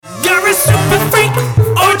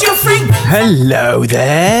Hello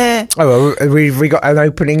there. Oh, well, we got an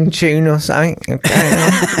opening tune or something.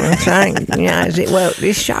 Okay. Yeah, has it worked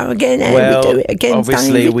this show again? Well, we do it again,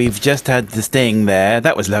 obviously, David? we've just had the sting there.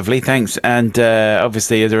 That was lovely, thanks. And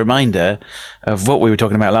obviously, as a reminder of what we were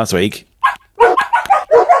talking about last week.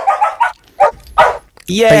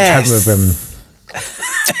 Yes. Beethoven.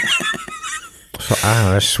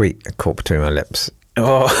 That's sweet. A caught between my lips.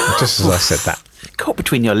 Oh. Just as I said that. Caught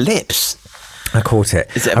between your lips. I caught it.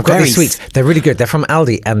 I've got these sweets. They're really good. They're from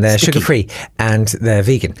Aldi and they're sugar-free and they're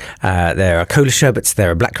vegan. There are cola sherbets, there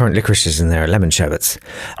are blackcurrant licorices and there are lemon sherbets.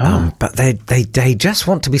 But they just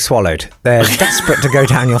want to be swallowed. They're desperate to go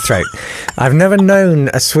down your throat. I've never known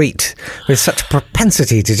a sweet with such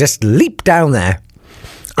propensity to just leap down there.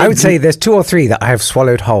 I would say there's 2 or 3 that I have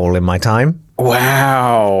swallowed whole in my time.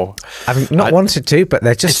 Wow. I've not wanted to, but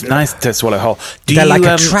they're just... It's nice to swallow whole. They're like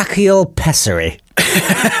a tracheal pessary.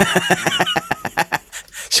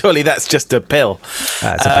 Surely that's just a pill.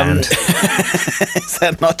 That's a band. Is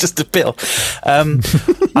that not just a pill?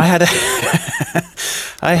 I had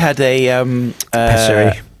a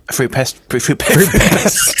Pessary. Fruit pestle. Fruit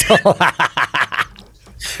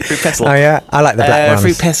pestle. Oh yeah, I like the black ones.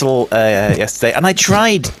 Fruit pestle yesterday, and I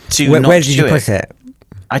tried to not chew it. Where did you put it?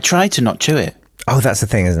 I tried to not chew it. Oh, that's the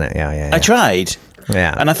thing, isn't it? Yeah. I tried.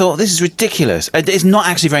 Yeah. And I thought, this is ridiculous. It's not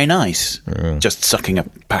actually very nice, just sucking a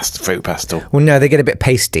fruit pastel. Well, no, they get a bit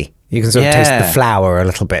pasty. You can sort of taste the flour a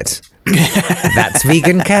little bit. That's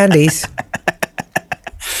vegan candies.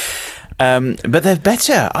 But they're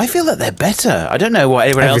better. I feel that they're better. I don't know what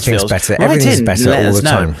anyone else feels. Better. Everything's better all the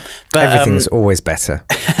time. But, everything's always better.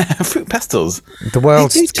 Fruit pastels. The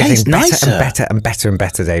world's getting nicer. better and better and better and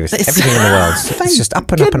better, David. Everything in the world. It's just up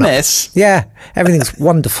and up and up. Yeah, everything's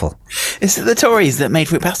wonderful. Is it the Tories that made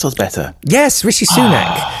fruit pastels better? Yes, Rishi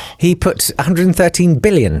Sunak. He put 113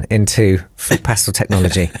 billion into fruit pastel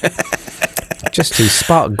technology. Just to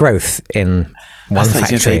spark growth in one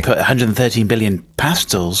factory. He put 113 billion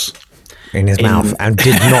pastels in his mouth and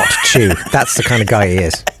did not chew. That's the kind of guy he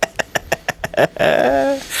is.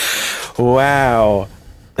 Wow.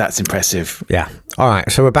 That's impressive. Yeah. All right.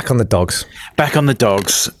 So we're back on the dogs. Back on the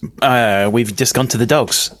dogs. We've just gone to the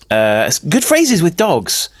dogs. Good phrases with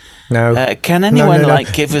dogs. No. Can anyone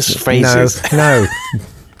give us phrases? No.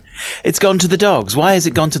 It's gone to the dogs. Why has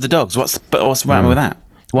it gone to the dogs? What's the matter with that?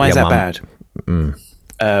 Why is that bad?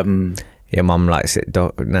 Your mum likes it.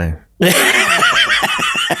 No.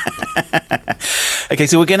 Okay,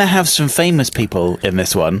 so we're going to have some famous people in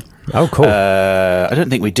this one. Oh, cool. I don't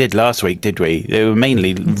think we did last week, did we? They were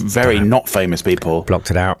mainly very not famous people. Blocked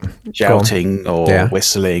it out. Shouting or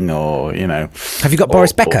whistling or, Have you got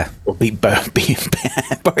Boris Becker? Or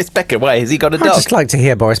Boris Becker, why? Has he got a dog? I'd just like to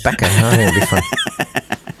hear Boris Becker. I think it'd be fun.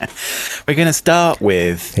 We're going to start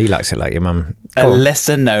with... He likes it like your mum. A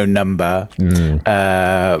lesser-known number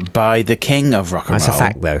by the king of rock and roll. That's a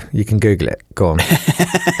fact, though. You can Google it. Go on.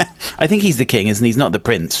 I think he's the king, isn't he? He's not the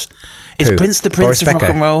prince. Is Prince the prince of rock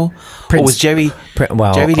and roll? Prince, or was Jerry Lee all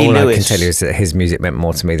Lewis? I can tell you is that his music meant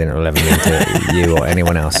more to me than it will ever mean to you or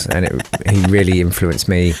anyone else. And he really influenced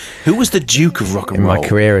me. Who was the Duke of rock and roll? In my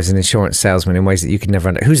career as an insurance salesman in ways that you could never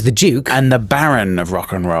understand. Who's the Duke? And the Baron of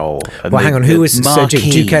rock and roll. And hang on. Who was... So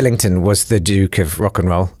Duke Ellington was the Duke of rock and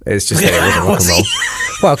roll. It's just that it wasn't rock and roll.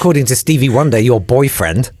 Well, according to Stevie Wonder, your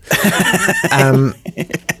boyfriend. He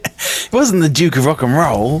wasn't the Duke of rock and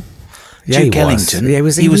roll. Yeah, Duke Ellington. Yeah,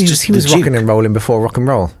 he was rocking and rolling before rock and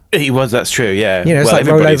roll. He was, that's true, yeah. It's like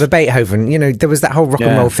roll over Beethoven. There was that whole rock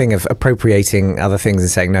and roll thing of appropriating other things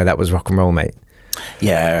and saying, no, that was rock and roll, mate.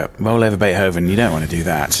 Yeah, roll over Beethoven. You don't want to do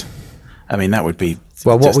that. I mean, that would be...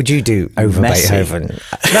 Well, what would you do over Beethoven?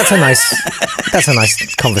 That's a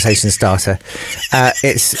nice conversation starter.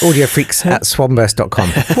 It's audiofreaks@swanburst.com.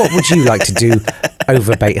 What would you like to do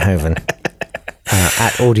over Beethoven?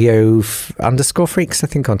 At audio_freaks, I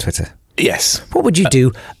think, on Twitter. Yes. What would you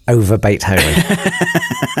do over Beethoven?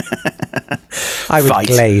 I would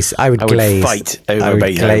glaze. I would fight over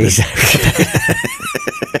Beethoven.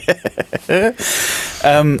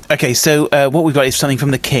 Okay, so what we've got is something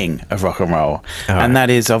from the king of rock and roll. And that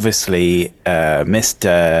is obviously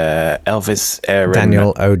Mr. Elvis Aaron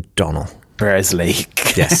Daniel O'Donnell Presley.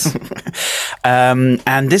 Yes.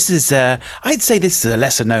 And this is, I'd say this is a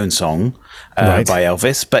lesser known song by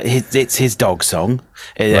Elvis, but it's his dog song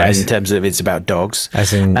in terms of it's about dogs.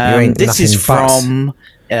 As in, you ain't this nothing is but. from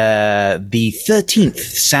the 13th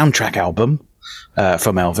soundtrack album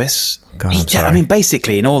from Elvis. God, I mean,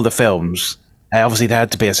 basically, in all the films, obviously there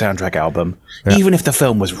had to be a soundtrack album, even if the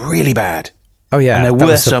film was really bad. Oh, yeah. And there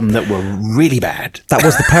were some that were really bad. That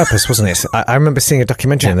was the purpose, wasn't it? I remember seeing a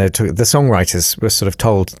documentary and the songwriters were sort of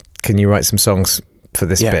told, can you write some songs for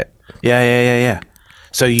this bit. Yeah.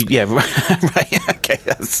 So, right, okay,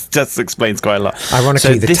 that explains quite a lot.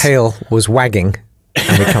 Ironically, the tail was wagging,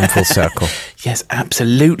 and we come full circle. Yes,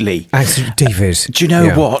 absolutely. David. Do you know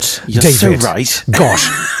what? You're David, so right. Gosh,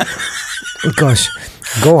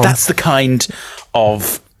 go on. That's the kind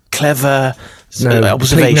of clever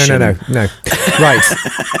observation. No. Right.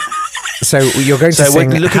 So you're going to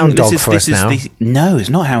sing Hound Dog for us now? No, it's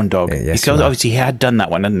not Hound Dog. Yes, because obviously he had done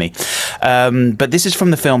that one, hadn't he? But this is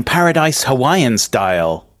from the film Paradise Hawaiian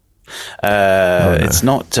Style. It's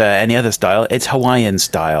not any other style. It's Hawaiian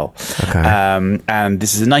style. Okay. And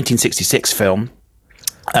this is a 1966 film.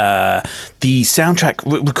 The soundtrack,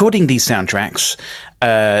 recording these soundtracks,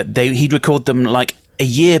 he'd record them like a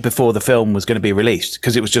year before the film was going to be released,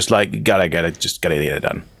 because it was just like, gotta get it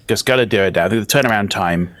done. Just gotta do it down. The turnaround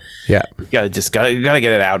time. Yeah. Gotta get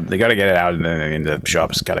it out. They gotta get it out in the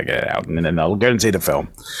shops. Gotta get it out, and then I'll go and see the film.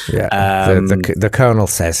 Yeah. The Colonel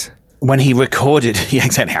says. When he recorded,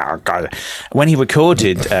 exactly. Oh, God. When he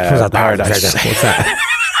recorded Paradise, what's that?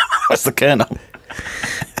 What's the Colonel?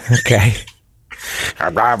 Okay.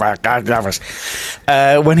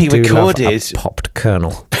 When he recorded popped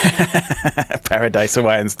Colonel, Paradise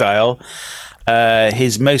Hawaiian Style,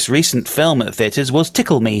 his most recent film at the theatres was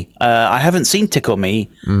Tickle Me. I haven't seen Tickle Me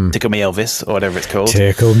Elvis, or whatever it's called.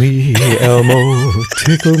 Tickle me, Elmo,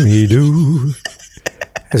 tickle me, do.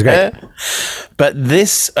 It's great. But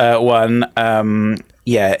this one,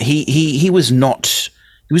 he was not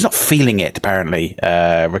feeling it, apparently,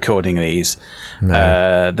 recording these.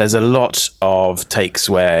 No. There's a lot of takes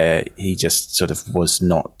where he just sort of was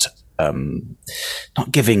not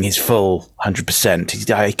giving his full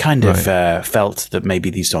 100%. He kind of felt that maybe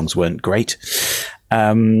these songs weren't great.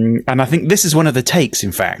 And I think this is one of the takes,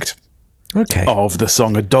 in fact, of the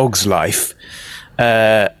song A Dog's Life.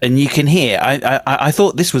 And you can hear, I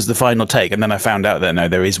thought this was the final take, and then I found out that no,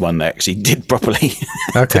 there is one that actually did properly.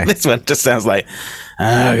 Okay. This one just sounds like,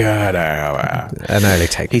 oh God, an early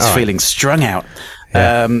take. He's feeling strung out.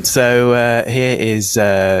 Yeah. So here is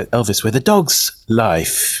Elvis with A Dog's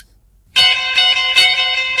Life.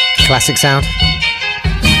 Classic sound.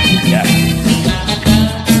 Yeah.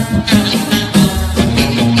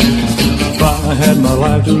 If I had my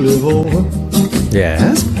life to live over.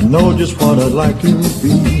 Yes. Know just what I'd like to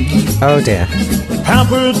be. Oh dear.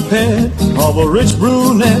 Pampered pet of a rich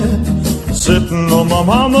brunette, sitting on my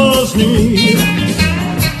mama's knee.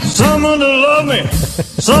 Someone to love me,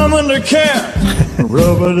 someone to care.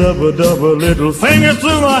 Rub-a-dub-a-dub-a little finger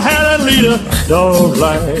through my hat and lead a dog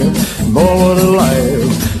life. Boy, what a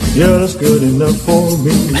life. Yeah, that's good enough for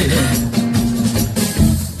me.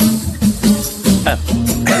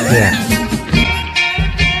 Yeah.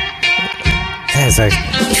 There's a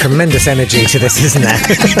tremendous energy to this, isn't there?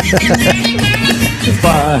 If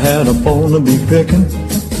I had a bone to be picking.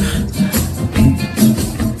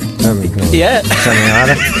 Yeah. Something or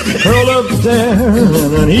other. Curled up there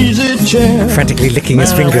in an easy chair. Frantically licking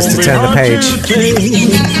his fingers to turn the page.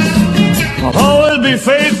 I'll always be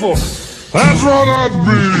faithful. That's what I'd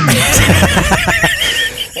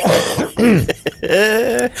be.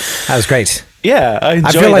 That was great. Yeah, I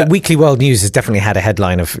feel like Weekly World News has definitely had a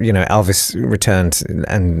headline of, Elvis returned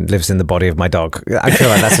and lives in the body of my dog. I feel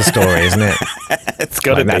like that's a story, isn't it? It's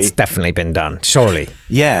got to be. That's definitely been done, surely.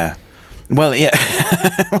 Yeah. Well, yeah.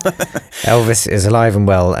 Elvis is alive and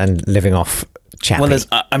well and living off Chappie. Well,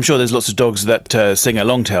 I'm sure there's lots of dogs that sing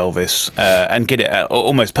along to Elvis and get it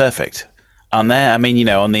almost perfect. On there, I mean,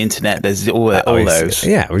 on the internet, there's all those.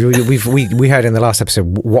 Yeah, we heard in the last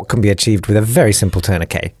episode what can be achieved with a very simple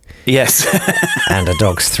tourniquet. Yes, and a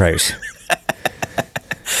dog's throat.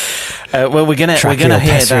 Well, we're gonna hear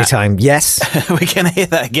that time. Yes, we're gonna hear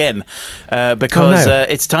that again because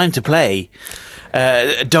it's time to play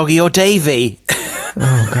Doggy or Davy.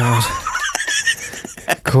 Oh God!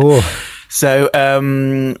 Cool. So,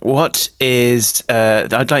 what is?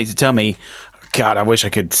 I'd like you to tell me. God, I wish I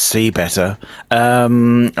could see better. I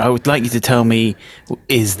would like you to tell me: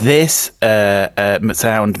 is this a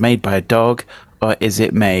sound made by a dog, or is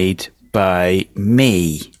it made by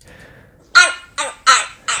me?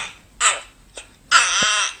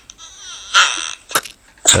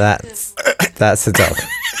 That's a dog.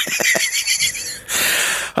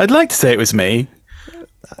 I'd like to say it was me.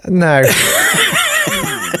 No.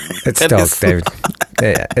 It's a dog, David.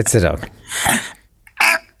 Yeah, it's a dog.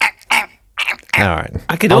 All right.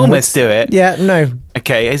 I could almost do it. Yeah, no.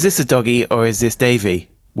 Okay, is this a doggy or is this Davy?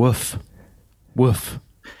 Woof. Woof.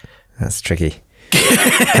 That's tricky.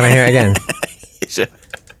 Can I hear it again? Sure.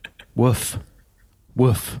 Woof.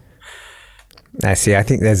 Woof. I see. I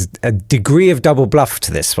think there's a degree of double bluff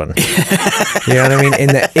to this one. You know what I mean? In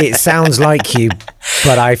that it sounds like you,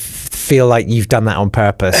 but I feel like you've done that on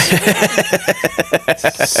purpose.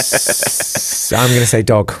 So I'm going to say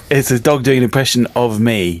dog. It's a dog doing an impression of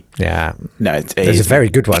me. Yeah. No, It's a very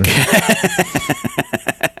good one.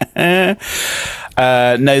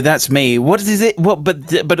 No, that's me. What is it? What?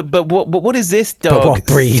 But what is this dog what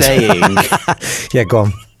breed? saying? Yeah, go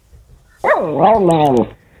on.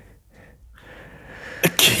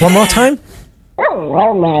 One more time.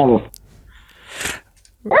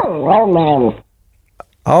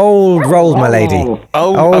 Old roll, my lady.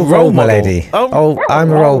 Old roll, my lady. Oh,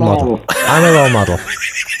 I'm a role model. I'm a role model.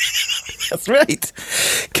 That's right.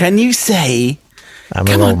 Can you say? I'm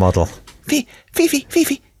a role model. Fifi,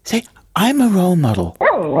 say I'm a role model.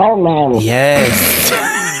 Yes.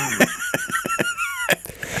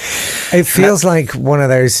 It feels like one of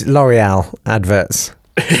those L'Oreal adverts.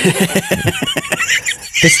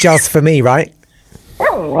 This jar's for me, right? I'm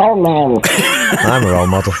a role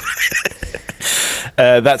model.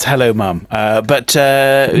 That's Hello Mum. But you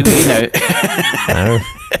know. No,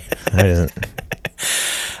 it isn't.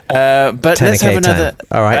 But let's have another.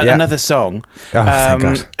 All right, another song. Oh,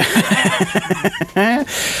 thank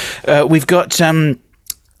God. We've got a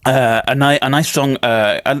nice song.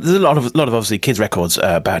 There's a lot of obviously kids records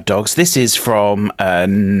about dogs. This is from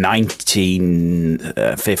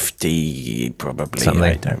 1950, probably.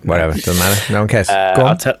 Something. Whatever. Doesn't matter. No one cares. Go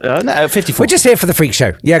on. No, 54. We're just here for the freak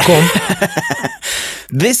show. Yeah, go on.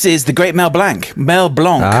 This is the great Mel Blanc. Mel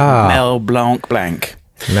Blanc.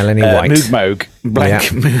 Melanie White. Moog Moog.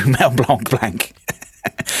 Blanc. Yeah. Mel Blanc.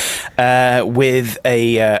 With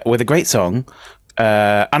a great song.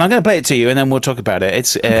 And I'm going to play it to you, and then we'll talk about it.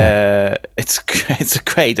 It's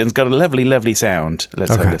great, and it's got a lovely sound.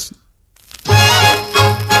 Let's have this.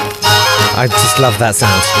 I just love that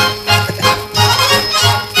sound.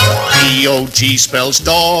 D-O-G spells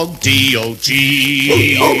dog.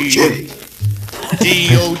 D-O-G.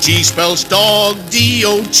 D-O-G spells dog.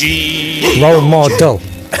 D-O-G. Role model.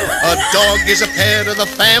 A dog is a pet of the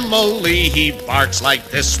family. He barks like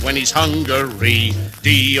this when he's hungry.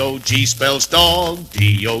 D-O-G spells dog.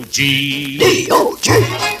 D-O-G. D-O-G.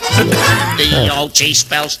 D-O-G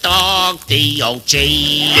spells dog.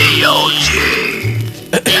 D-O-G. D-O-G.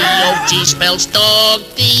 D-O-G spells dog.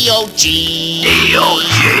 D-O-G.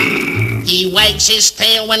 D-O-G. He wags his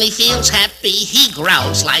tail when he feels happy. He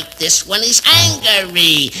growls like this when he's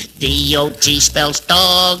angry. D-O-G spells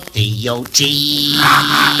dog. D-O-G.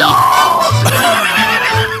 Dog.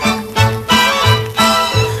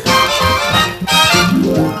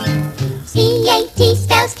 C-A-T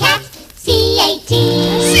spells cat.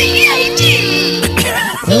 C-A-T. C-A-T.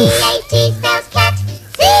 C-A-T spells cat.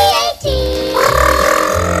 C-A-T.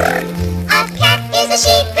 A cat is a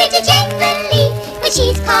she pretty generally. When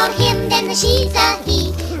she's called him, then the she's a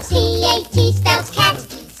he. C-A-T spells cat.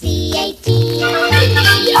 C-A-T.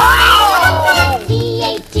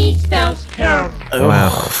 C-A-T spells cat.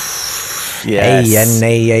 Wow. Yes.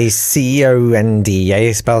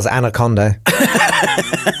 A-N-A-A-C-O-N-D-A spells anaconda.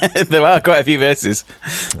 There are quite a few verses.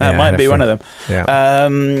 That might be one of them.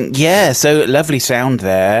 Yeah. So lovely sound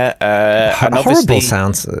there. And horrible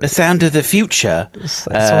sounds. The sound of the future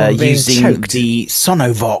using choked. the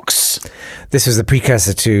Sonovox. This was the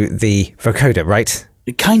precursor to the vocoder, right?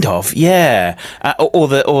 Kind of, yeah.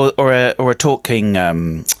 Or a talking.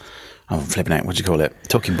 I'm flipping out. What do you call it?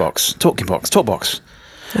 Talking box. Talkbox.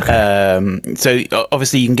 Okay. So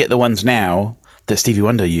obviously you can get the ones now that Stevie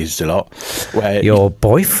Wonder used a lot, where your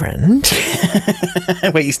boyfriend,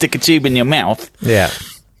 where you stick a tube in your mouth,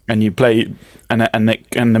 and you play, and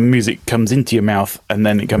the music comes into your mouth, and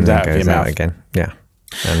then it comes out of your mouth again,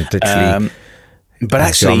 and literally, but as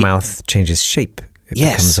actually, your mouth changes shape, it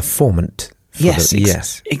becomes a formant. Yes,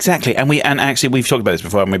 exactly. And actually we've talked about this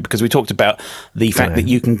before, haven't we? Because we talked about the fact that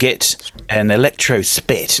you can get an electro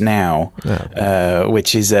spit now,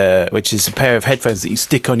 which is a pair of headphones that you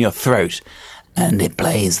stick on your throat, and it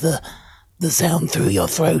plays the sound through your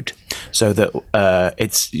throat, so that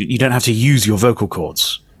you don't have to use your vocal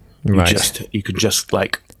cords. Right. You can just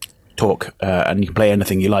like talk, and you can play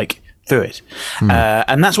anything you like through it.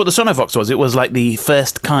 And that's what the Sonovox was. It was like the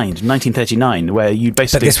first kind, 1939, where you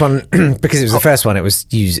basically... But this one, because it was the first one, it was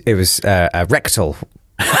a rectal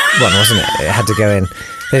one, wasn't it? It had to go in.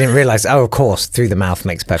 They didn't realise, of course, through the mouth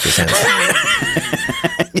makes perfect sense.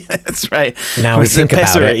 Yeah, that's right. Now we think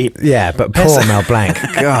about it. Yeah, but poor Mel Blanc.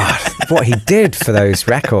 God, what he did for those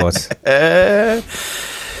records.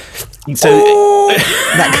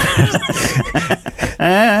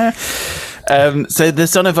 So the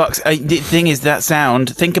Sonovox, the thing is that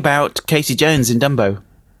sound. Think about Casey Jones in Dumbo.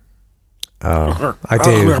 Oh, I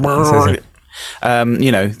do.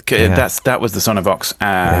 That was the Sonovox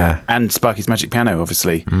and Sparky's Magic Piano,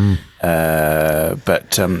 obviously.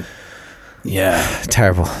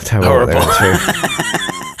 Terrible. Horrible.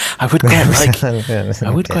 I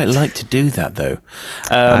would quite like to do that, though.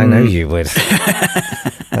 I know you would.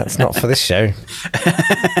 That's not for this show.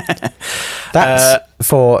 That's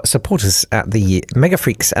for supporters at the Mega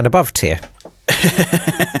Freaks and above tier,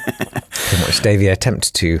 in which Davey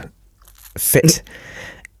attempts to fit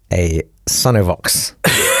a Sonovox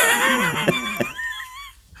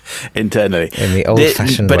internally in the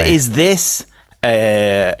old-fashioned way. But is this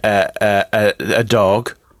a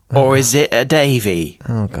dog or is it a Davey?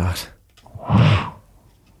 Oh God.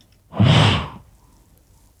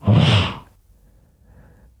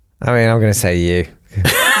 I mean, I'm going to say you.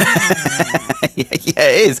 Yeah,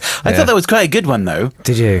 it is. I thought that was quite a good one, though.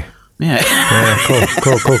 Did you? Yeah.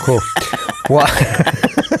 Cool. What?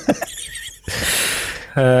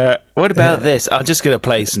 What about this? I'm just going to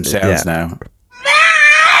play some sounds now.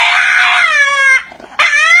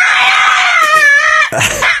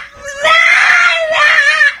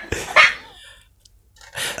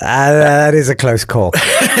 That is a close call.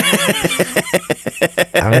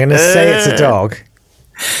 I'm going to say it's a dog.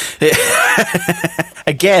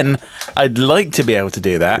 Again, I'd like to be able to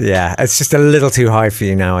do that. Yeah, it's just a little too high for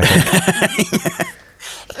you now, I think.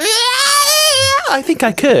 I think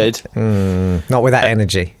I could. Not with that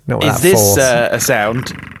energy. Not with Is that this force. a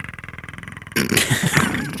sound?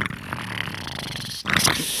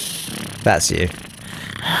 That's you.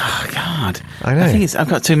 Oh, God. I know. I think I've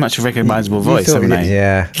got too much of a recognisable voice, thought haven't I?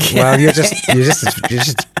 Yeah. Well, you're just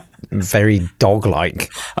very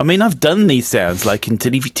dog-like. I mean, I've done these sounds like in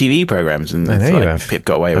TV programs, and I know you have. Pip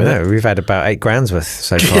got away I with know. it. We've had about 8 grand's worth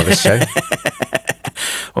so far this show.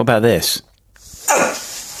 What about this?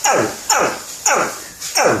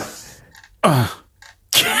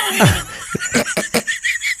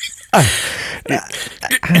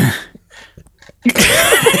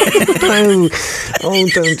 No. Oh,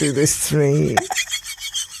 don't do this to me.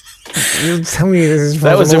 You tell me this is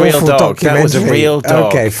That was a real dog. That was a real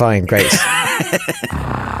dog. Okay, fine, great.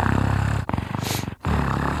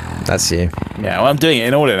 That's you. Yeah, well, I'm doing it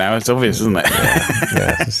in order now. It's obvious, isn't it?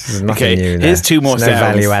 Yeah, this is nothing Okay, new there. here's 2 more There's no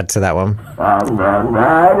sounds. value add to that one.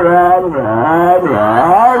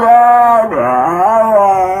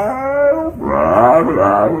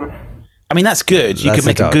 I mean, that's good. You That's could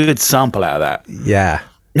make a a dog. good sample out of that. Yeah.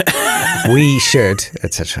 We should,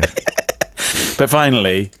 etc. But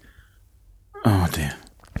finally, oh dear.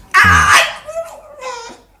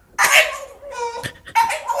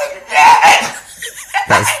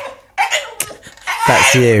 That's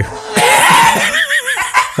you.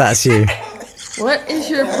 That's you. What is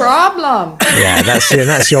your problem? Yeah, that's you, and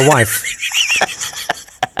that's your wife.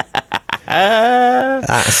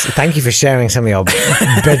 Thank you for sharing some of your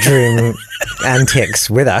bedroom antics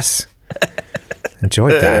with us.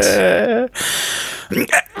 Enjoyed that.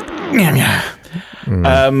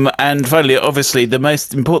 And finally, obviously, the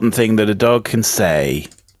most important thing that a dog can say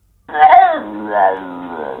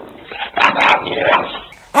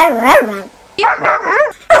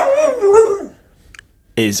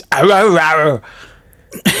is arrow, arrow.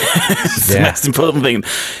 It's the most important thing.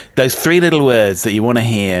 Those 3 little words that you want to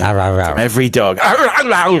hear from every dog.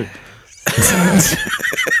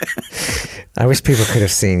 I wish people could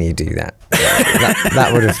have seen you do that. That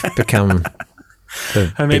would have become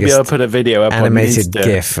the Maybe biggest I'll put a video up animated on Insta.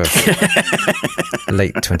 GIF of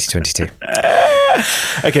late 2022.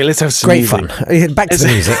 Okay, let's have some Great music. fun. Back to the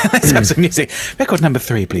music. Let's have some music. Record number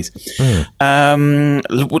 3, please.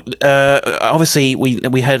 Obviously,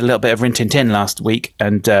 we heard a little bit of Rin Tin Tin last week,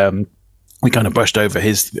 and we kind of brushed over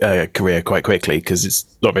his career quite quickly because it's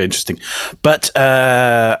not very interesting. But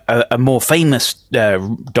a more famous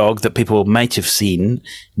dog that people might have seen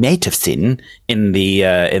in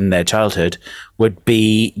their childhood would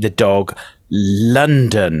be the dog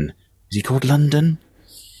London. Is he called London?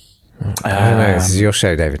 I don't know. This is your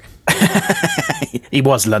show, David. He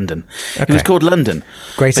was London. Okay. He was called London.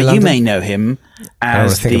 Greater but London? you may know him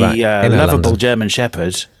as think about the inner lovable London. German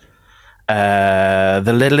Shepherd, the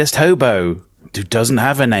littlest hobo, who doesn't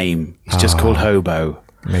have a name. He's just called Hobo.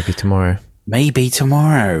 Maybe tomorrow. Maybe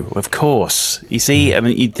tomorrow, of course. You see, I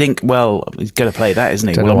mean, you'd think, well, he's going to play that, isn't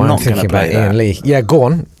he? Don't Well, know why I'm I'm not going thinking to play about Ian that. Lee. Yeah, go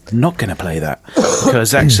on. Not going to play that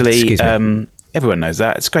because actually, Excuse me. everyone knows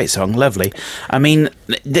that. It's a great song, lovely. I mean,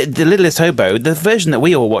 the Littlest Hobo, the version that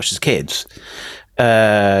we all watched as kids,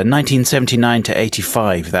 1979 to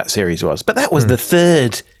 85, that series was. But that was the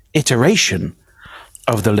 3rd iteration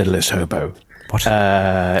of the Littlest Hobo. What?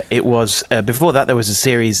 It was before that. There was a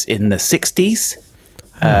series in the 60s.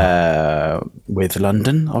 with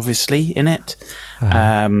London, obviously, in it.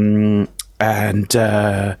 And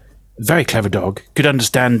very clever dog. Could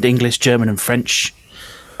understand English, German, and French.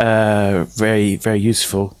 Very, very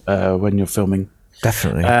useful when you're filming.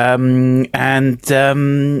 Definitely. And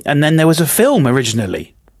then there was a film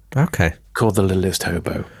originally Okay. called The Littlest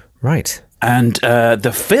Hobo. Right. And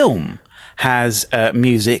the film has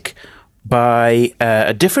music by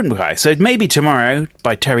a different guy. So Maybe Tomorrow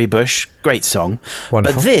by Terry Bush. Great song.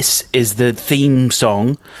 Wonderful. But this is the theme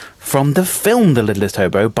song from the film The Littlest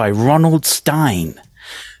Hobo by Ronald Stein,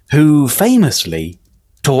 who famously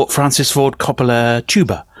taught Francis Ford Coppola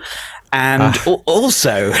tuba. And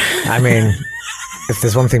also... I mean, if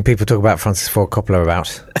there's one thing people talk about Francis Ford Coppola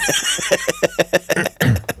about...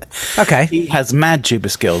 Okay. He has mad tuba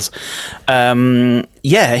skills.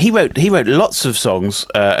 He wrote lots of songs,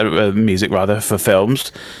 music rather, for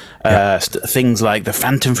films. Things like The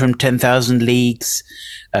Phantom from 10,000 Leagues,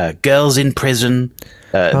 Girls in Prison,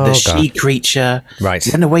 The She Creature, Right.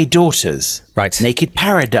 Runaway Daughters, Right. Naked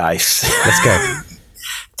Paradise, Let's go.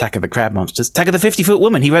 Attack of the Crab Monsters, Attack of the 50-Foot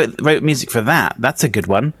Woman. He wrote music for that. That's a good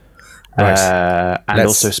one. Right. And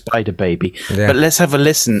also Spider Baby. Yeah. But let's have a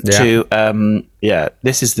listen to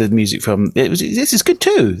this is the music from this is good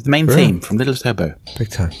too, the main theme from Littlest Hobo. Big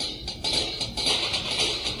time.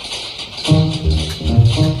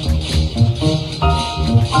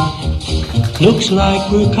 Looks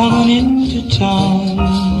like we're coming into town.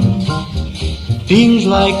 Seems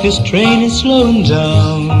like this train is slowing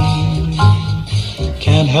down.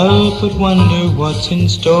 Can't help but wonder what's in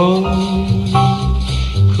store.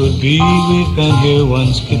 Could be we've been here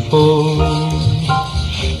once before.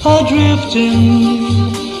 Adrifting,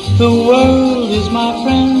 the world is my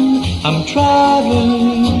friend. I'm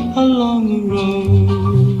traveling along the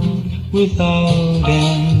road without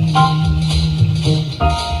end.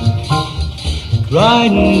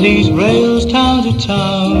 Riding these rails town to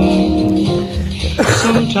town.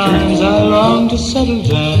 Sometimes I long to settle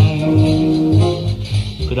down,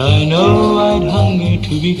 but I know I'd hunger to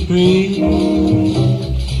be free.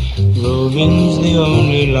 Roving's the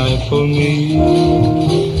only life for me.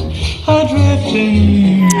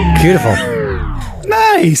 Adrifting. Beautiful.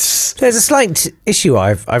 Nice. There's a slight issue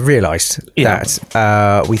I've realised that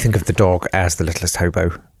we think of the dog as the littlest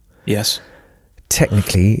hobo. Yes.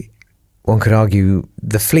 Technically, one could argue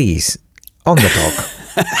the fleas on the dog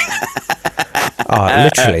are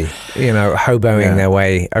literally, hoboing their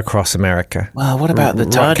way across America. Well, what about the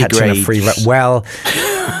catching a tardigrades? free well,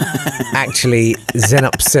 actually,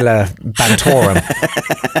 Xenopsilla bantorum,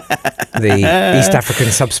 the East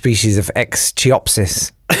African subspecies of X.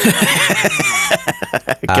 Chiopsis,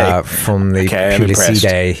 from the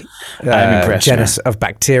Pulicidae genus of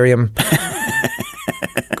bacterium,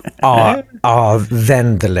 are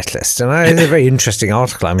then the littlest. And it's a very interesting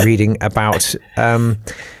article I'm reading about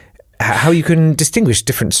how you can distinguish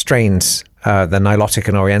different strains, the Nilotic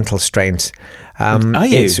and Oriental strains. Are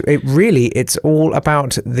you? It's all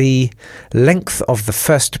about the length of the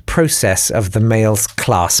first process of the male's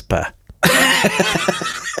clasper.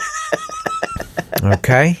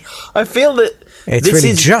 Okay? I feel that It's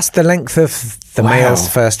really just the length of the male's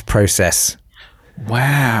first process.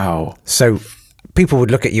 Wow. So people would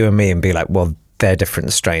look at you and me and be like, well, they're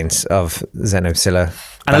different strains of Xenopsilla.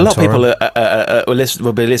 And a lot of people will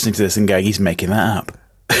be listening to this and going, he's making that up.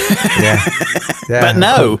 Yeah. But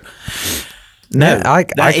no. No. I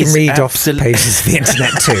can read off pages of the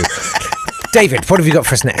internet too. David, what have you got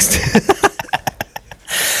for us next?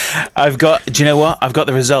 Do you know what? I've got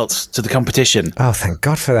the results to the competition. Oh, thank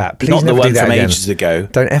God for that. Please Not the never one do that from again. ages ago.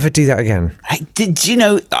 Don't ever do that again. Did you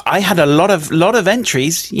know I had a lot of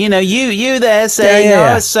entries? You there saying,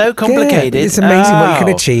 oh, it's so complicated. Yeah, it's amazing what you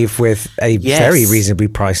can achieve with a very reasonably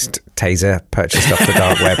priced taser purchased off the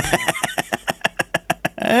dark web.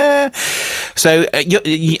 So,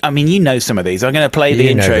 you know some of these. I'm going to play the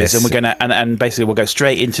intros, and we're going to, and basically we'll go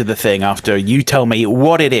straight into the thing after you tell me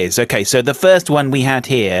what it is. Okay, so the first one we had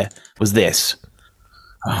here was this.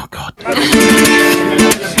 Oh God.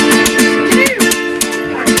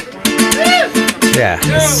 Yeah,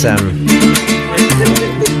 it's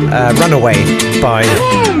Runaway by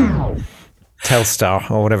Telstar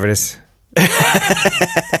or whatever it is.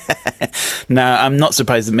 Now, I'm not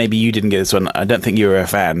surprised that maybe you didn't get this one. I don't think you were a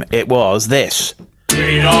fan. It was this. You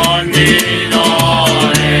mean I'm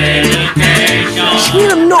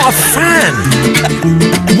not a fan?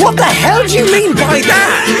 What the hell do you mean by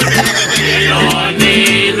that?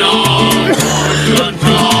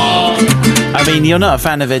 I mean, you're not a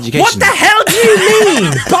fan of education. What the hell do you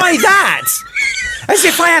mean by that? As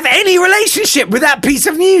if I have any relationship with that piece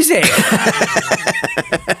of music.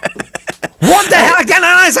 What the hell? Again,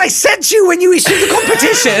 and as I said to you when you issued the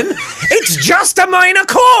competition, it's just a minor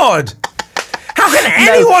chord. How can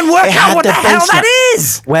anyone work out what the hell that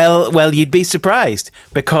is? Well, you'd be surprised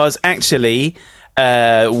because actually,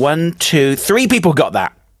 1, 2, 3 people got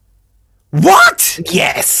that. What?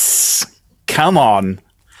 Yes. Come on.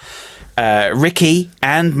 Ricky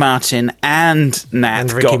and Martin and Nat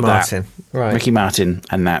And Ricky got Martin. that. Right. Ricky Martin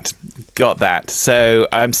and Nat got that. So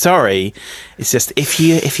I'm sorry. It's just if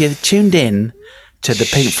you're tuned in to the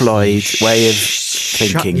Pink Floyd way of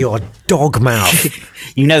thinking, Shut your dog mouth.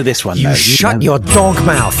 you know this one. though. Shut your dog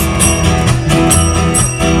mouth.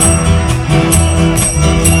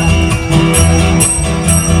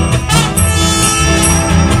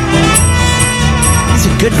 These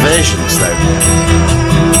are good versions,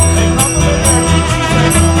 though.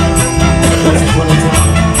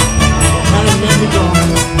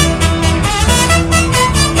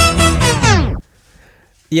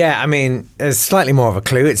 Yeah, I mean, there's slightly more of a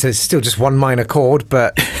clue. It's still just one minor chord,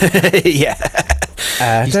 but Yeah.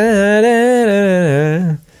 I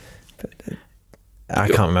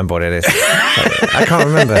can't remember what it is. I can't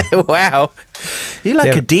remember. Wow. You're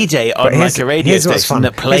like Yeah. a DJ on But like a radio here's what's station fun.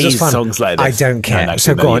 that Here's what's plays fun. songs like this. I don't care. No,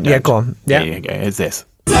 So no, go you on. Yeah, don't. go on. Yeah. Here you go. Here's this.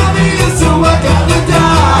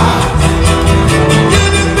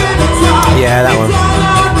 Yeah, that one.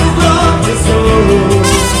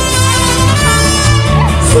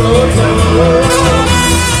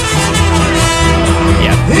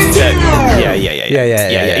 Yeah. So, yeah.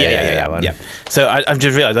 Yeah, that one. Yeah. So I've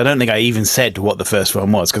just realised I don't think I even said what the first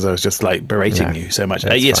one was because I was just like berating No, you so much.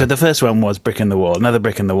 that's So fine. the first one was "Brick in the Wall," another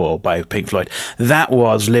 "Brick in the Wall" by Pink Floyd. That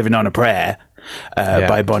was "Living on a Prayer"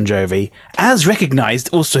 by Bon Jovi, as recognised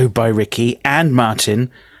also by Ricky and Martin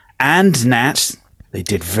and Nat. They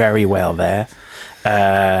did very well there.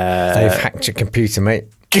 They've hacked your computer, mate.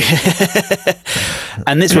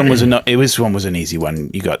 And this one was one was an easy one.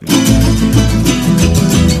 You got.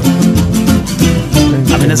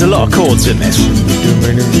 I mean, there's a lot of chords in this.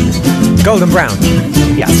 Golden Brown.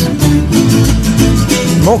 Yes,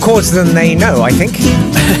 More chords than they know, I think.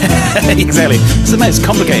 exactly. It's the most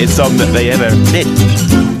complicated song that they ever did.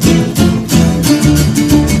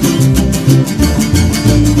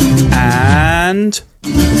 And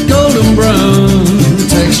Golden brown,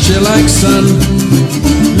 texture like sun,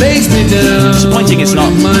 lays me down. Disappointing it's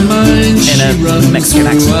not in my mind. in a She runs Mexican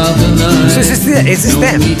accent. throughout the night. So is this No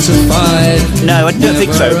them? need to fight no, I don't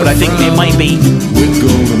think so. But I think it might be. with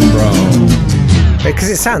golden brown. Because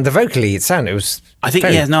it was. I think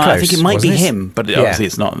very I think close, it might be wasn't it? him, but Yeah. obviously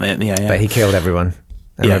it's not. Yeah. But he killed everyone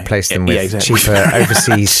and Yeah. replaced them Yeah, with exactly. cheaper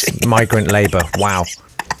overseas migrant labour. Wow.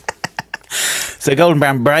 So Golden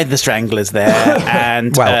Brown, Bride the Strangler's there,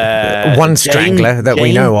 and Well, one strangler that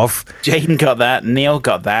we know of. Jane got that. Neil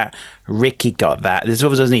got that. Ricky got that. This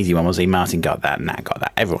was an easy one, was he? Martin got that. Nat got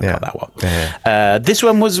that. Everyone Yeah. got that one. Yeah. This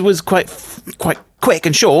one was quite quick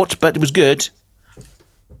and short, but it was good.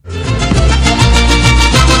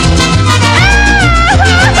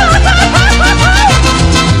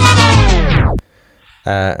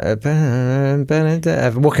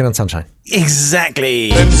 Walking on Sunshine.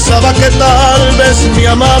 Exactly. Pensaba que tal vez me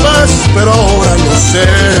amabas, pero ahora no sé.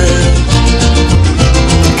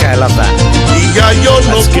 Okay, I love that. Y ya yo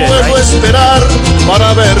no That's good, puedo right? esperar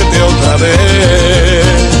para verte otra vez.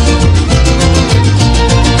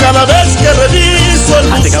 Cada vez que reviso el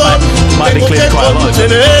I think I buzón, might be tengo clear que quite a lot, because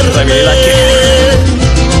I really like contenerme.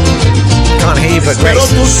 Can't hear you, but Espero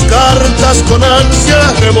Grace. tus cartas con ansia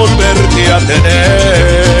de volverte a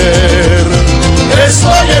tener.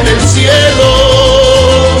 Estoy en el cielo,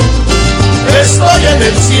 estoy en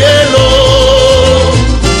el cielo,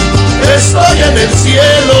 estoy en el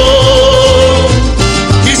cielo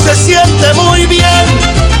y se siente muy bien.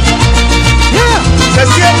 Se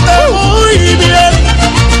siente muy bien.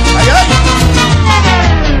 Ay, ay.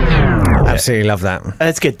 Absolutely love that.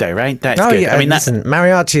 That's good though, right? That's Oh good. yeah, I mean, that's listen,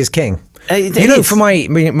 mariachi is king. It You know, is. for my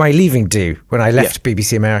leaving do when I left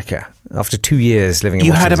BBC America after 2 years living in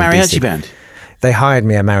you had a Washington, mariachi DC, band. They hired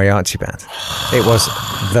me a mariachi band. It was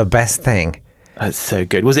the best thing. That's so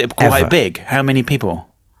good. Was it quite Ever. big? How many people?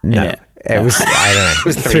 in No, it? it was I don't know,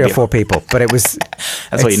 was 3 or three 4 people, but it was.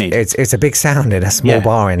 That's what you need. It's a big sound in a small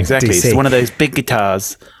bar in exactly. DC. It's one of those big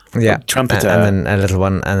guitars. yeah, trumpeter. and then a little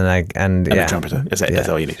one, and then And yeah, a trumpeter. That's it. yeah. That's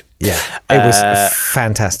all you need. Yeah, it was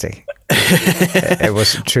fantastic. It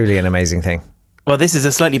was truly an amazing thing. Well, this is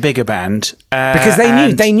a slightly bigger band Because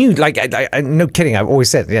and- they knew, like, I, no kidding. I've always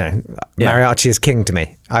said, mariachi is king to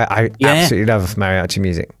me. I Yeah. absolutely love mariachi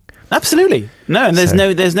music. Absolutely. No, and there's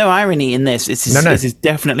no irony in this. This is No. This is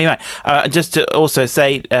definitely right. Just to also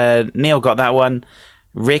say, Neil got that one.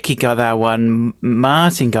 Ricky got that one.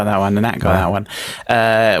 Martin got that one. And Nat got that one.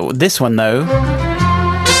 This one, though.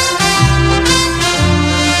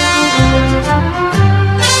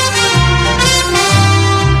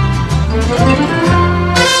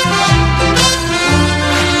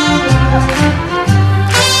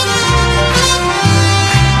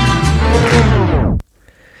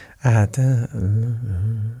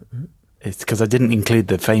 It's because I didn't include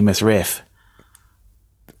the famous riff.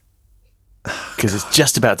 Because it's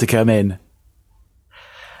just about to come in.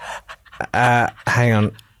 Hang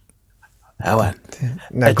on. Oh, one.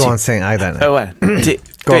 No, go on, sing. I don't know. Oh, 1, 2,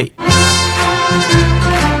 3.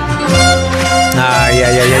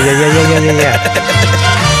 Yeah.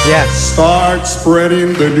 Yeah. Start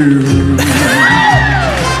spreading the news.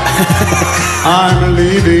 I'm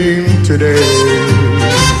leaving today.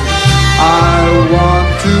 I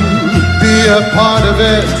want to be a part of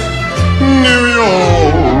it. New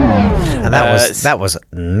York. And that was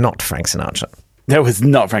not Frank Sinatra. That was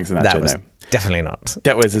not Frank Sinatra, That was no. definitely not.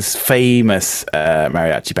 That was his famous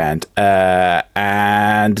mariachi band.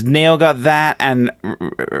 And Neil got that, and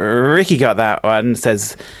Ricky got that one.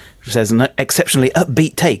 Says an exceptionally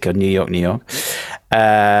upbeat take on New York, New York.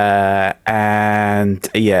 And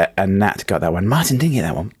Nat got that one. Martin didn't get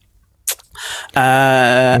that one.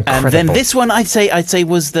 And then this one, I'd say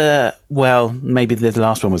was maybe the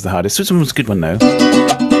last one was the hardest. This one was a good one though.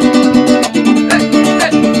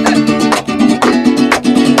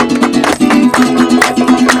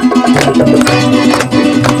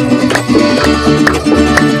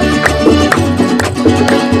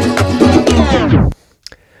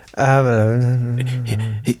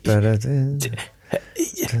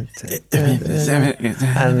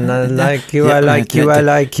 And I like you, I like you, I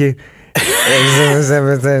like you. Is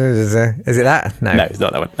it that? No. No, it's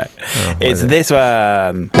not that one. No. It's this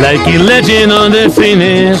one. Like a legend on the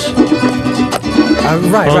finish.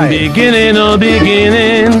 Right. Beginning or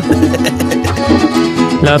beginning.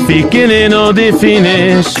 La beginning or the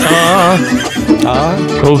finish.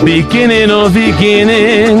 O beginning or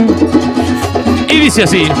beginning. E dice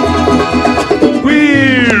así.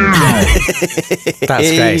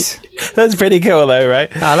 That's great. That's pretty cool though, right?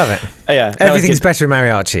 I love it. Yeah. Everything's better in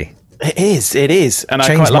mariachi. It is. And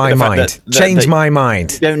Change I quite like my the fact mind. Change my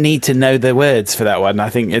mind. You don't need to know the words for that one. I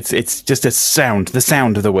think it's just a sound. The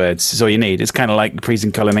sound of the words is all you need. It's kind of like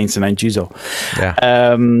Prisen Colonation and Juzel. Yeah.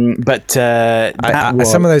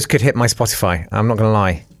 Some of those could hit my Spotify. I'm not going to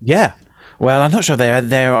lie. Yeah. Well, I'm not sure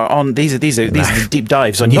they're on. These are the deep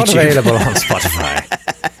dives on not YouTube. Not available on Spotify.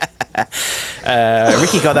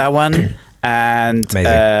 Ricky got that one, and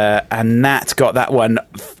Nat got that one.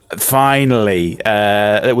 Finally,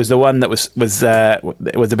 it was the one that was a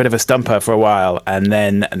bit of a stumper for a while, and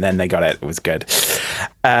then they got it. It was good.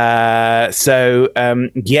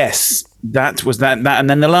 Yes, that was that. And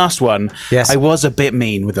then the last one. Yes, I was a bit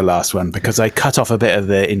mean with the last one because I cut off a bit of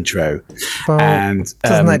the intro. Well, and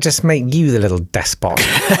doesn't that just make you the little despot?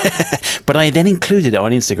 But I then included it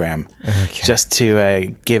on Instagram just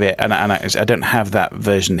to give it. And I don't have that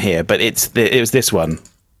version here, but it was this one.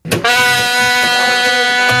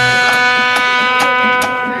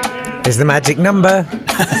 Is the magic number?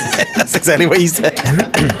 That's exactly what you said.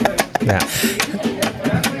 Yeah.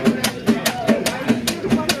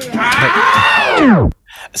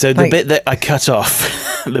 So the bit that I cut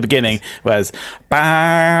off at the beginning was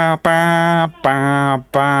ba ba ba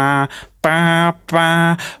ba ba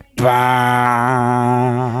ba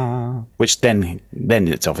ba, which then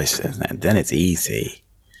it's obvious, isn't it? Then it's easy.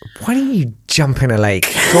 Why don't you jump in a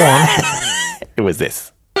lake? Go on. It was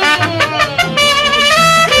this.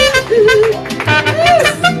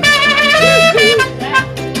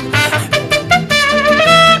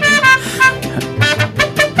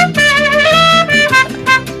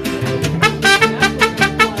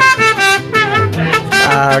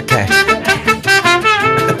 Okay.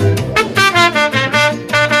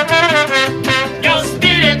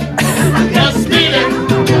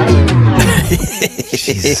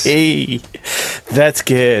 That's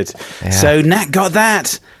good. Yeah. So Nat got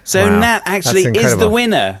that. So wow. Nat actually is the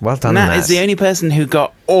winner. Well done, Nat is the only person who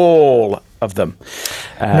got all of them.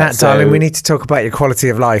 Nat, darling, we need to talk about your quality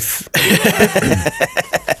of life.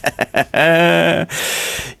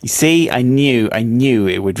 You see, I knew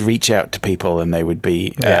it would reach out to people and they would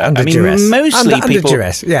be under duress. Mostly under people,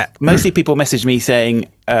 duress. Yeah. Mostly people message me saying,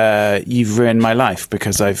 "You've ruined my life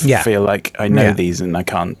because I feel like I know these and I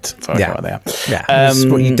can't find out what they are." Yeah,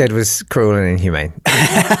 what you did was cruel and inhumane.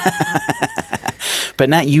 But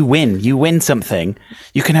Nat, you win. You win something.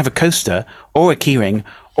 You can have a coaster or a keyring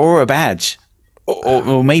or a badge.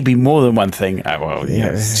 or maybe more than one thing.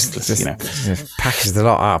 Just package the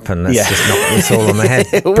lot up and let's just knock this all on the head.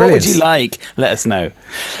 What would you like? Let us know.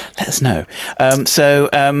 So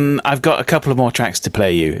I've got a couple of more tracks to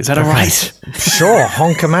play you. Is that all right? Sure,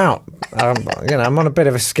 honk them out. I'm on a bit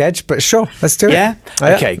of a sketch, but sure, let's do it. Yeah?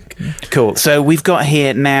 Okay, cool. So we've got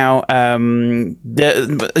here now,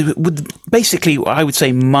 basically, I would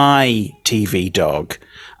say my TV dog.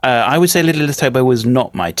 I would say Little Tobo was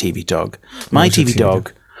not my TV dog. My TV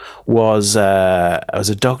dog was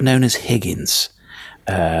a dog known as Higgins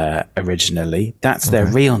originally. That's their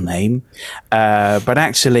real name. But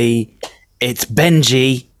actually, it's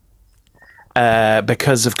Benji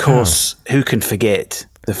because, of course, who can forget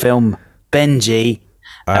the film Benji?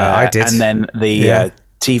 I did. And then the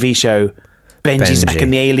TV show Benji, Zack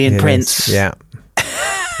and the Alien Prince. Yeah.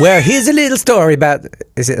 Well, here's a little story about...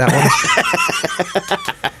 Is it that one?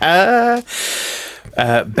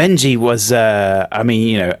 Benji was...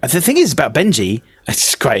 the thing is about Benji,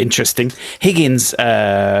 it's quite interesting. Higgins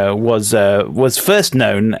was first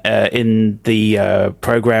known in the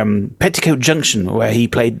program Petticoat Junction, where he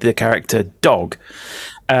played the character Dog.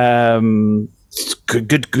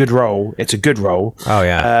 Good role. It's a good role. Oh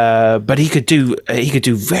yeah. But he could do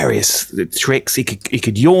various tricks. He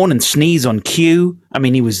could yawn and sneeze on cue. I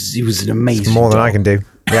mean, he was an amazing. It's more than dog. I can do.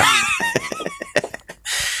 Yeah.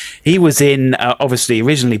 He was in obviously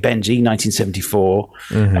originally Benji, 1974.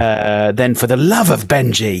 Mm-hmm. Then For the Love of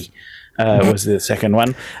Benji was the second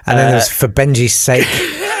one, and then there's For Benji's Sake.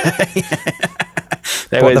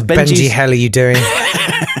 What the Benji hell are you doing?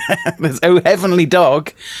 There's Oh Heavenly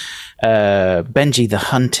Dog. Benji the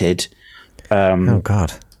Hunted. Oh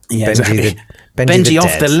God! Yeah, Benji, Benji the off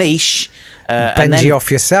dead. the leash. Benji off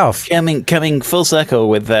yourself. Coming full circle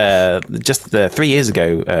with just 4 years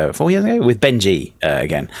ago with Benji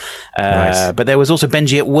again. Right. But there was also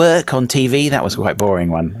Benji at Work on TV. That was quite a boring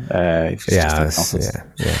one. And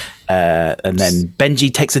then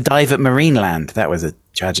Benji Takes a Dive at Marineland. That was a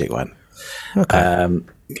tragic one. Okay.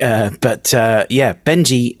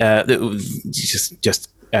 Benji just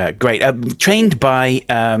great. Trained by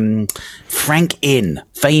Frank Inn,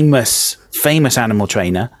 famous animal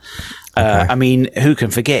trainer. I mean, who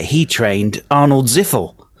can forget? He trained Arnold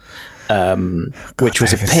Ziffel, which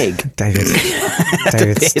was David, a pig. David,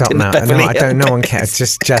 stop now. No, I don't. No one cares.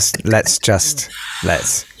 Just let's.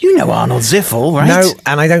 You know Arnold Ziffel, right? No,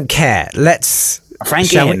 and I don't care. Let's.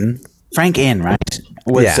 Frank Inn, right?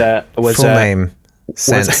 Was full name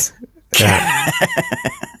sense.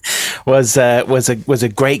 Was a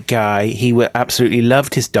great guy. He absolutely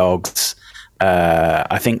loved his dogs.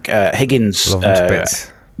 I think Higgins.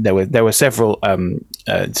 There were several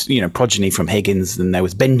progeny from Higgins, and there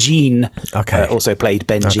was Benjine. Okay. Also played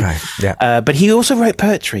Benji. Okay. Yeah. But he also wrote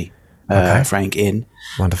poetry. Frank Inn.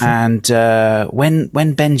 Wonderful. And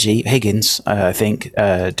when Benji Higgins, I think,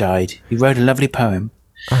 died, he wrote a lovely poem,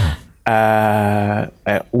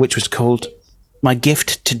 which was called My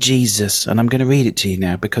Gift to Jesus, and I'm going to read it to you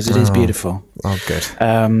now because it is beautiful. Oh, good.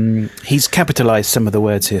 He's capitalized some of the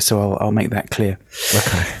words here, so I'll make that clear.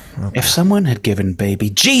 Okay. If someone had given baby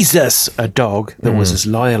Jesus a dog that was as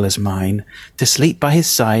loyal as mine, to sleep by his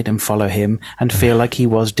side and follow him and feel like he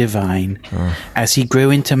was divine, as he grew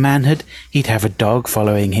into manhood, he'd have a dog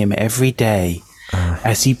following him every day,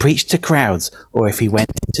 as he preached to crowds or if he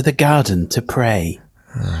went into the garden to pray.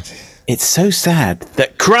 It's so sad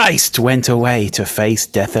that Christ went away to face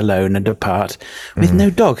death alone and depart, with no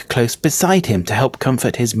dog close beside him to help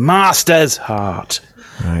comfort his master's heart.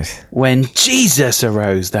 Right. When Jesus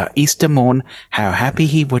arose that Easter morn, how happy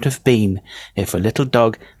he would have been if a little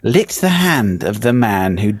dog licked the hand of the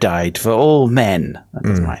man who died for all men.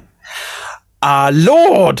 That's right. Our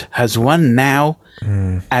Lord has won now,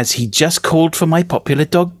 as he just called for my popular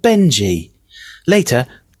dog Benji. Later,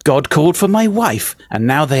 God called for my wife, and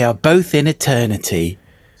now they are both in eternity.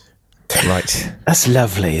 Right. That's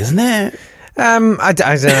lovely, isn't it? I don't know.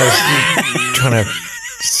 I was trying to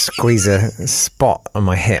squeeze a spot on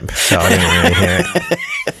my hip, so I didn't really hear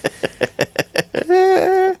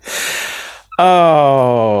it.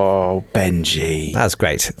 Oh, Benji. That's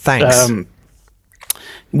great. Thanks.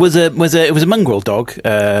 It was a mongrel dog,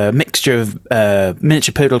 mixture of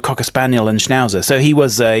miniature poodle, cocker spaniel, and schnauzer. So he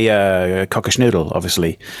was a cocker schnoodle,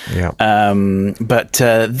 obviously. Yeah. But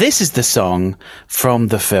this is the song from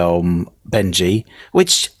the film Benji,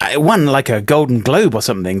 which won like a Golden Globe or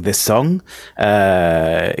something. This song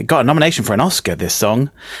it got a nomination for an Oscar. This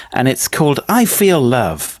song, and it's called "I Feel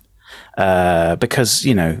Love," because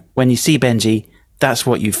when you see Benji, that's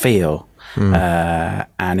what you feel.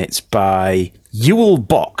 And it's by Ewell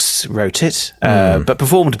Box wrote it, but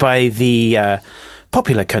performed by the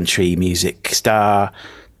popular country music star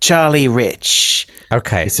Charlie Rich.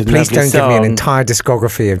 Okay, It's a please lovely don't give me an song. entire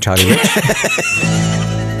discography of Charlie Rich.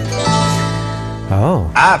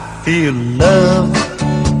 Oh, I feel love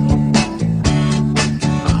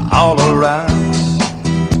all around.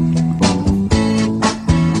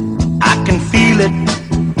 I can feel it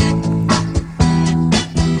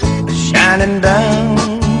shining down.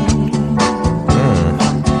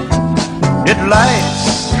 It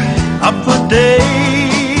lights up the day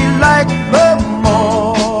like the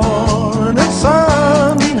morning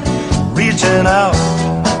sun, reaching out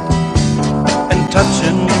and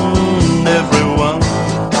touching everyone.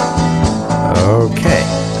 okay.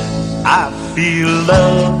 I feel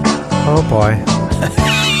love Oh boy.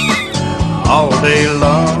 all day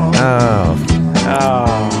long, Oh,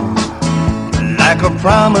 like a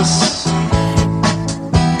promise,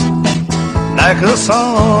 like a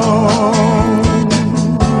song,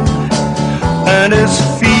 and it's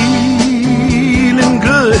feeling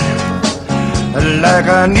good, like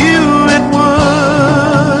I knew it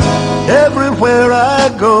would. Everywhere I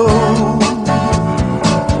go,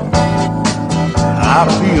 I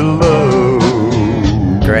feel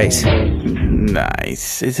love. great.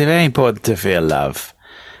 Nice. It's very important to feel love.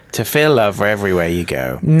 To feel love everywhere you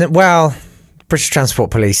go. Well, British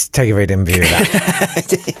Transport Police, take a very dim view of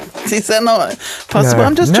that. Is that not possible? No.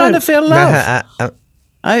 I'm just No. trying to feel love.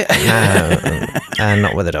 I And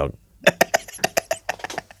not with a dog.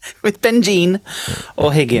 with Benjean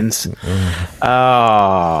or Higgins.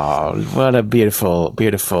 Oh, what a beautiful,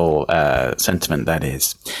 beautiful sentiment that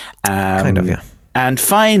is. Kind of, yeah. And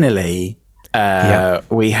finally,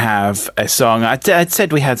 we have a song. I'd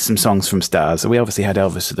said we had some songs from Stars. We obviously had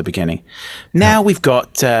Elvis at the beginning. Now we've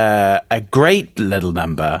got a great little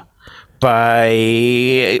number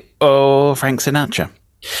by Frank Sinatra.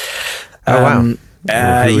 Oh, wow.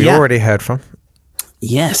 Who we yeah. already heard from.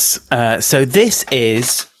 Yes. So this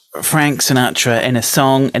is Frank Sinatra in a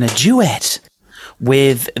song, in a duet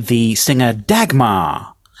with the singer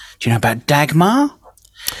Dagmar. Do you know about Dagmar?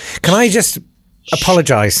 Can I just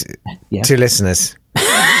apologise to listeners?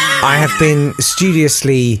 I have been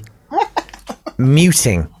studiously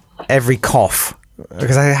muting every cough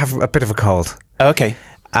because I have a bit of a cold. Okay.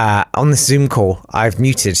 On this Zoom call, I've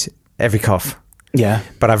muted every cough. Yeah.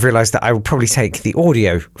 But I've realised that I will probably take the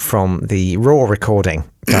audio from the raw recording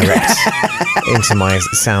direct into my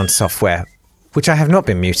sound software, which I have not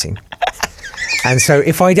been muting. And so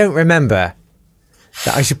if I don't remember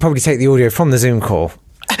that I should probably take the audio from the Zoom call,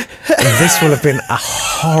 this will have been a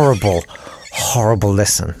horrible, horrible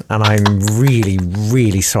listen. And I'm really,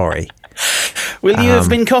 really sorry. Will you have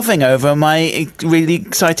been coughing over my really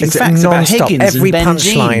exciting facts about non-stop. Higgins Every and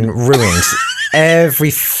Benjean? punchline ruined.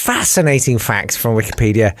 Every fascinating fact from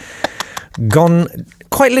Wikipedia gone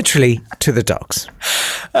quite literally to the dogs.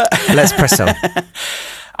 Let's press on.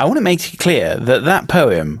 I want to make it clear that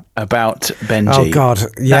poem about Benji. Oh, God,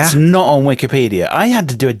 yeah? That's not on Wikipedia. I had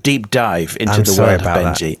to do a deep dive into I'm the sorry world of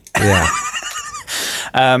about Benji. that.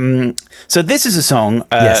 Yeah. So this is a song,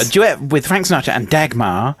 Yes. a duet with Frank Sinatra and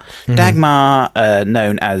Dagmar. Mm-hmm. Dagmar,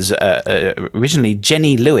 known as originally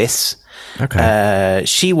Jenny Lewis. Okay.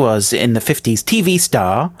 She was in the 50s TV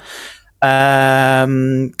star.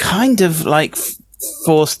 Kind of like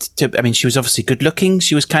forced to, I mean, she was obviously good looking.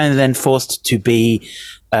 She was kind of then forced to be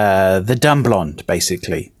the dumb blonde,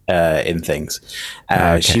 basically, in things.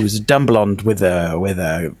 She was a dumb blonde with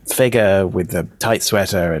a figure, with a tight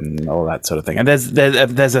sweater and all that sort of thing. And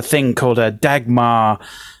there's a thing called a Dagmar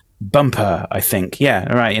bumper, I think. Yeah,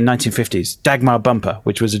 right, in 1950s. Dagmar bumper,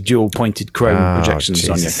 which was a dual pointed chrome projections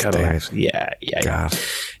on your Jesus, Cadillac. Dave. Yeah. God.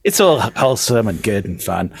 It's all wholesome and good and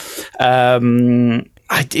fun.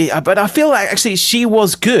 But I feel like actually she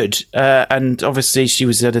was good. And obviously she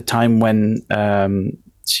was at a time when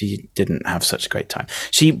she didn't have such a great time.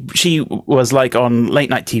 She was like on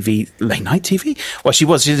late night TV. Well, she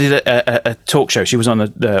did a talk show. She was on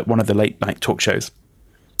one of the late night talk shows.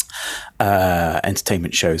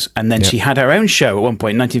 Entertainment shows, and then she had her own show at one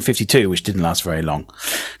point in 1952, which didn't last very long,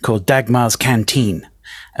 called Dagmar's Canteen,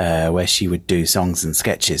 where she would do songs and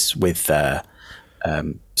sketches with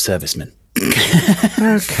servicemen.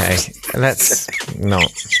 Okay. Let's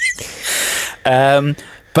not.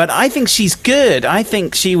 But I think she's good. I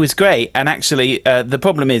think she was great. And actually, the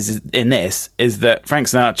problem is that Frank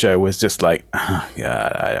Sinatra was just like, oh,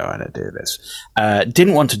 God, I don't want to do this.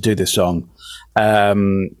 Didn't want to do this song.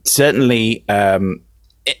 Certainly,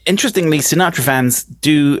 interestingly, Sinatra fans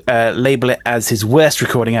do label it as his worst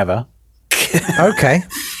recording ever. Okay.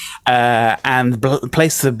 And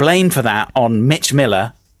place the blame for that on Mitch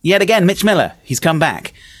Miller. Yet again, Mitch Miller, he's come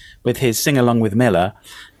back. with his Sing Along with Miller.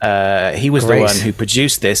 He was Great. the one who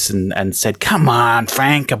produced this and said, "Come on,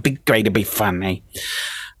 Frank, it'd be great to be funny."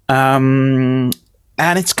 And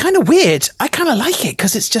it's kind of weird. I kind of like it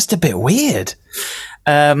because it's just a bit weird.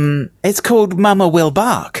 It's called Mama Will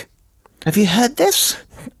Bark. Have you heard this?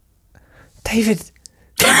 David,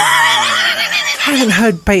 I haven't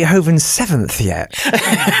heard Beethoven's Seventh yet.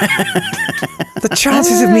 The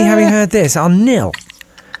chances of me having heard this are nil.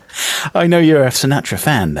 I know you're a Sinatra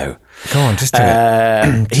fan, though. Go on, just do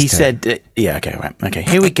it. He said, yeah, okay, right. Okay,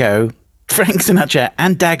 here we go. Frank Sinatra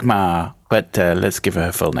and Dagmar. But let's give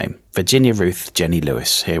her full name. Virginia Ruth Jenny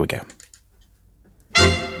Lewis. Here we go.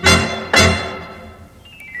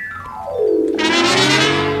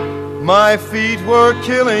 My feet were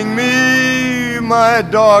killing me, my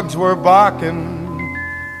dogs were barking.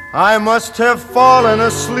 I must have fallen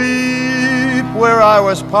asleep where I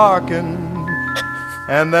was parking.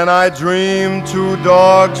 And then I dreamed two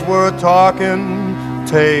dogs were talking.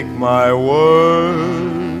 Take my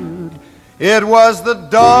word, it was the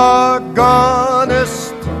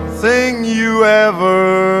doggonest thing you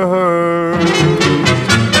ever heard.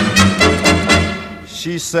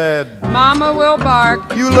 She said, Mama will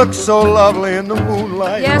bark. you look so lovely in the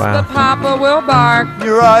moonlight. Yes, Wow. but Papa will bark.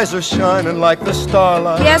 Your eyes are shining like the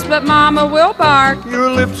starlight. Yes, but Mama will bark.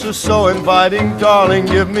 Your lips are so inviting, darling.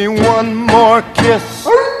 Give me one more kiss.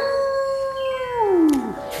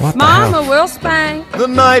 What the Mama hell? will spank. The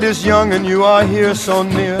night is young and you are here so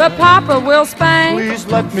near. But Papa will spank. Please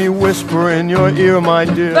let me whisper in your ear, my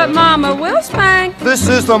dear. But Mama will spank. This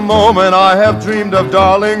is the moment I have dreamed of,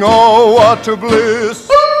 darling. Oh, what a bliss.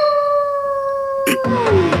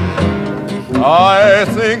 I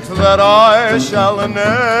think that I shall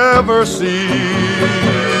never see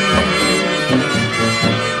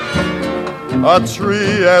a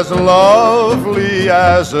tree as lovely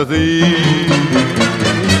as thee.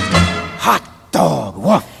 Hot dog,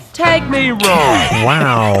 woof. Take me wrong.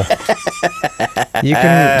 Wow. You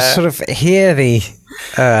can sort of hear the...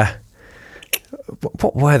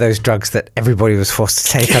 what were those drugs that everybody was forced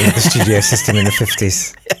to take under the studio system in the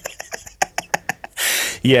 50s?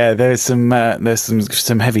 Yeah, there's some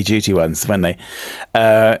heavy duty ones, weren't they?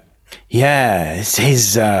 Yeah, it's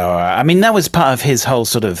his. I mean, that was part of his whole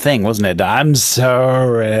sort of thing, wasn't it? I'm so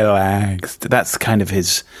relaxed. That's kind of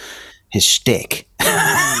his shtick.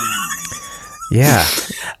 Yeah.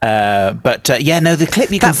 But yeah, no, the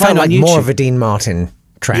clip you can That felt find like on YouTube. more of a Dean Martin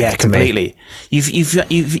track Yeah, to completely. You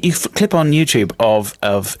clip on YouTube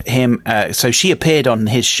of him. So she appeared on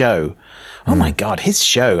his show. Oh my God, his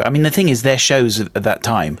show. I mean, the thing is, their shows at that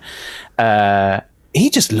time. He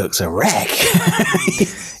just looks a wreck.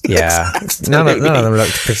 Yeah. None of them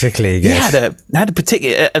looked particularly good. He had a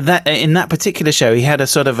particular in that particular show. He had a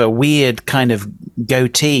sort of a weird kind of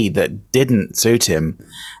goatee that didn't suit him.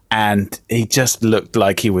 And he just looked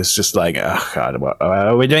like he was just like, oh God,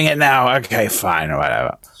 we're doing it now. Okay, fine, or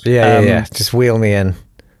whatever. Yeah. Just wheel me in.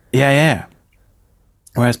 Yeah.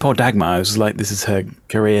 Whereas poor Dagmar was like, this is her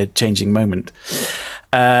career-changing moment.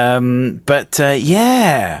 But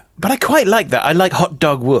I quite like that. I like hot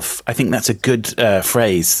dog woof. I think that's a good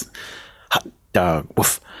phrase. Hot dog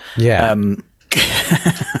woof. Yeah. And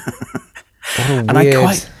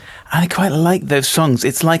I quite like those songs.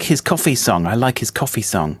 It's like his coffee song. I like his coffee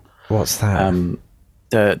song. What's that?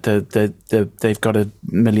 They've got 1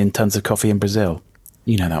 million tons of coffee in Brazil.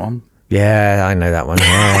 You know that one. Yeah, I know that one.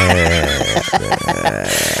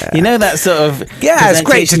 You know that sort of It's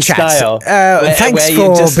great to chat. style, Thanks where you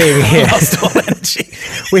for just being here. lost all energy.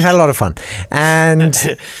 We've had a lot of fun, and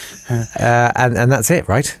that's it,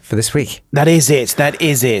 right, for this week. That is it.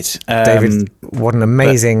 David, what an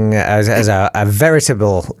amazing, as a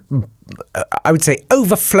veritable, I would say,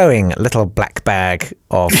 overflowing little black bag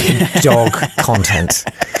of dog content.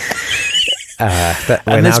 That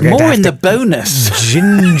we're and now there's going to more have in to the bonus.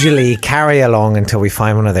 gingerly carry along until we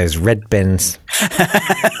find one of those red bins.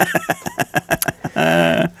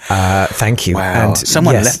 Thank you. Wow. And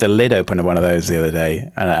Someone yes, left the lid open of one of those the other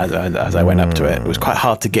day, and as I went up to it, it was quite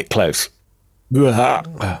hard to get close.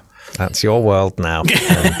 That's your world now,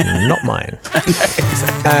 not mine.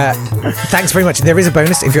 Thanks very much. There is a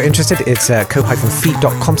bonus if you're interested. It's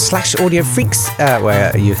ko-fi.com/audiofreaks,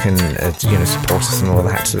 where you can support us and all of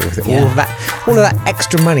that. All of that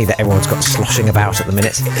extra money that everyone's got sloshing about at the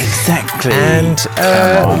minute. Exactly. And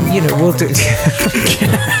we'll do.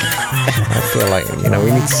 I feel like we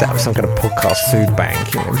need to set up some kind of podcast food bank.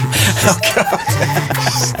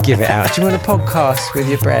 Just give it out. Do you want a podcast with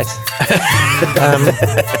your bread?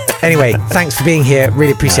 Anyway, thanks for being here.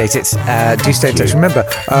 Really appreciate it. Do stay in touch. Remember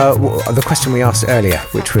the question we asked earlier,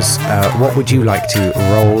 which was, what would you like to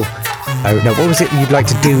roll Oh no, what was it you'd like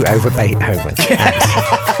to do over Beethoven? At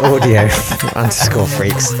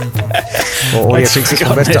audio_freaks. Or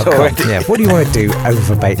audiofreaks@converse.com. Yeah, what do you want to do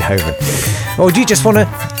over Beethoven? Or do you just want to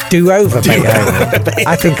do over Beethoven?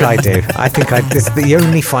 I think I do. This is the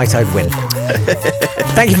only fight I'd win.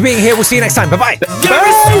 Thank you for being here. We'll see you next time. Bye-bye. You're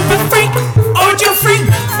a super freak, audio freak.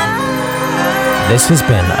 This has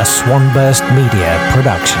been a Swanburst Media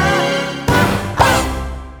production.